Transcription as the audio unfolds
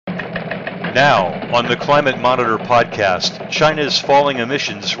Now, on the Climate Monitor podcast, China's falling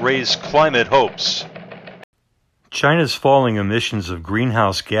emissions raise climate hopes. China's falling emissions of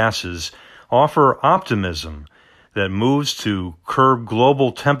greenhouse gases offer optimism that moves to curb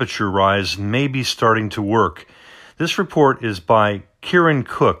global temperature rise may be starting to work. This report is by Kieran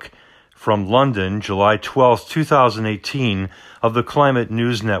Cook from London, July 12, 2018, of the Climate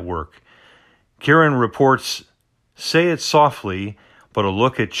News Network. Kieran reports, "Say it softly, but a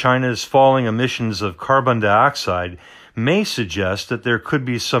look at China's falling emissions of carbon dioxide may suggest that there could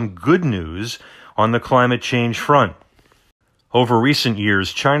be some good news on the climate change front." Over recent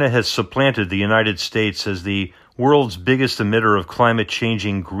years, China has supplanted the United States as the world's biggest emitter of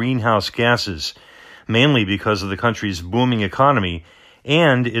climate-changing greenhouse gases, mainly because of the country's booming economy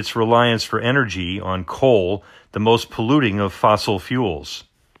and its reliance for energy on coal, the most polluting of fossil fuels.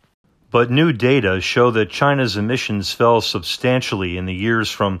 But new data show that China's emissions fell substantially in the years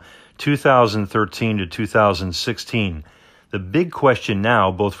from 2013 to 2016. The big question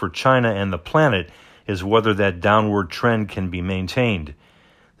now, both for China and the planet, is whether that downward trend can be maintained.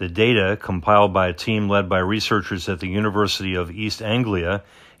 The data, compiled by a team led by researchers at the University of East Anglia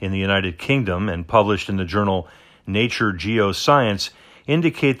in the United Kingdom and published in the journal Nature Geoscience,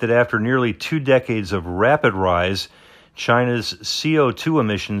 indicate that after nearly 2 decades of rapid rise, China's CO2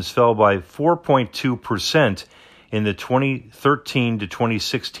 emissions fell by 4.2% in the 2013 to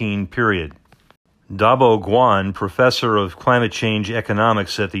 2016 period. Dabo Guan, professor of climate change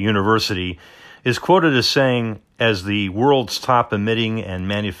economics at the university, is quoted as saying, "As the world's top emitting and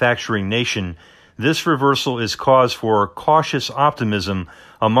manufacturing nation, this reversal is cause for cautious optimism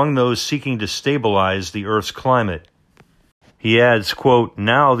among those seeking to stabilize the Earth's climate." He adds, quote,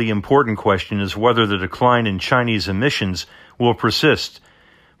 "Now the important question is whether the decline in Chinese emissions will persist."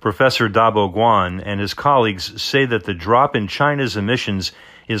 Professor Dabo Guan and his colleagues say that the drop in China's emissions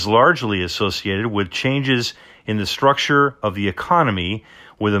is largely associated with changes in the structure of the economy,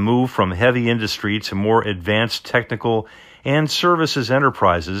 with a move from heavy industry to more advanced technical and services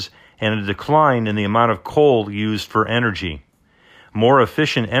enterprises, and a decline in the amount of coal used for energy. More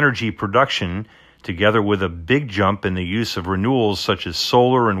efficient energy production, together with a big jump in the use of renewables such as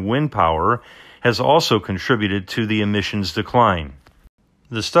solar and wind power, has also contributed to the emissions decline.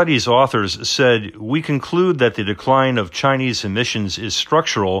 The study's authors said, "We conclude that the decline of Chinese emissions is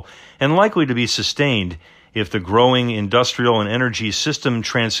structural and likely to be sustained if the growing industrial and energy system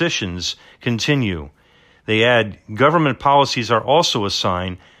transitions continue." They add, "Government policies are also a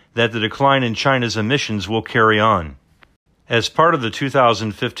sign that the decline in China's emissions will carry on." As part of the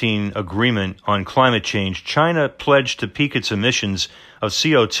 2015 Agreement on Climate Change, China pledged to peak its emissions of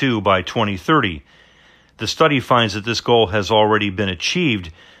CO2 by 2030. The study finds that this goal has already been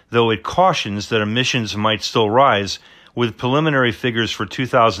achieved, though it cautions that emissions might still rise, with preliminary figures for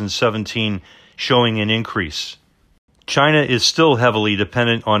 2017 showing an increase. China is still heavily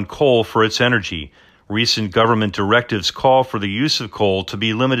dependent on coal for its energy. Recent government directives call for the use of coal to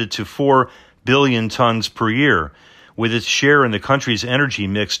be limited to 4 billion tons per year, with its share in the country's energy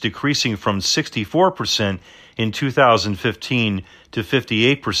mix decreasing from 64% in 2015 to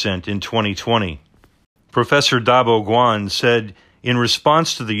 58% in 2020. Professor Dabo Guan said, "In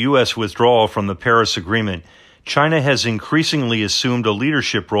response to the U.S. withdrawal from the Paris Agreement, China has increasingly assumed a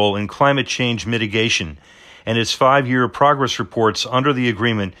leadership role in climate change mitigation, and its 5-year progress reports under the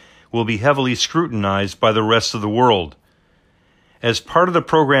agreement will be heavily scrutinized by the rest of the world." As part of the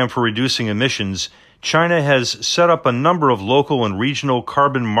program for reducing emissions, China has set up a number of local and regional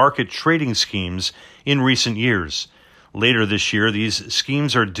carbon market trading schemes in recent years. Later this year, these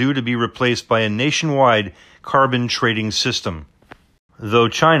schemes are due to be replaced by a nationwide carbon trading system. Though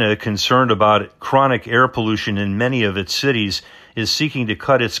China, concerned about chronic air pollution in many of its cities, is seeking to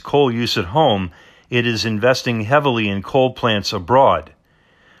cut its coal use at home, it is investing heavily in coal plants abroad.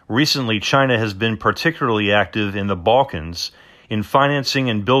 Recently, China has been particularly active in the Balkans in financing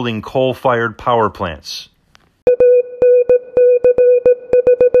and building coal-fired power plants.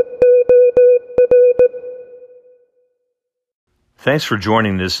 Thanks for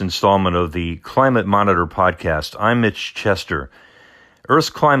joining this installment of the Climate Monitor podcast. I'm Mitch Chester. Earth's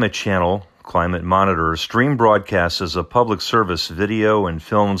Climate Channel, Climate Monitor, stream broadcasts as a public service video and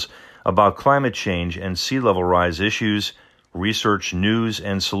films about climate change and sea level rise issues, research, news,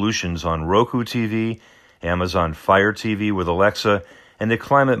 and solutions on Roku TV, Amazon Fire TV with Alexa, and the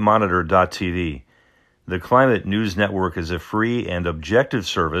ClimateMonitor.tv. The Climate News Network is a free and objective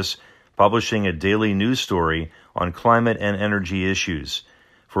service publishing a daily news story on climate and energy issues.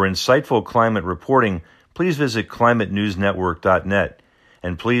 For insightful climate reporting, please visit climatenewsnetwork.net,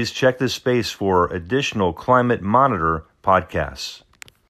 and please check this space for additional Climate Monitor podcasts.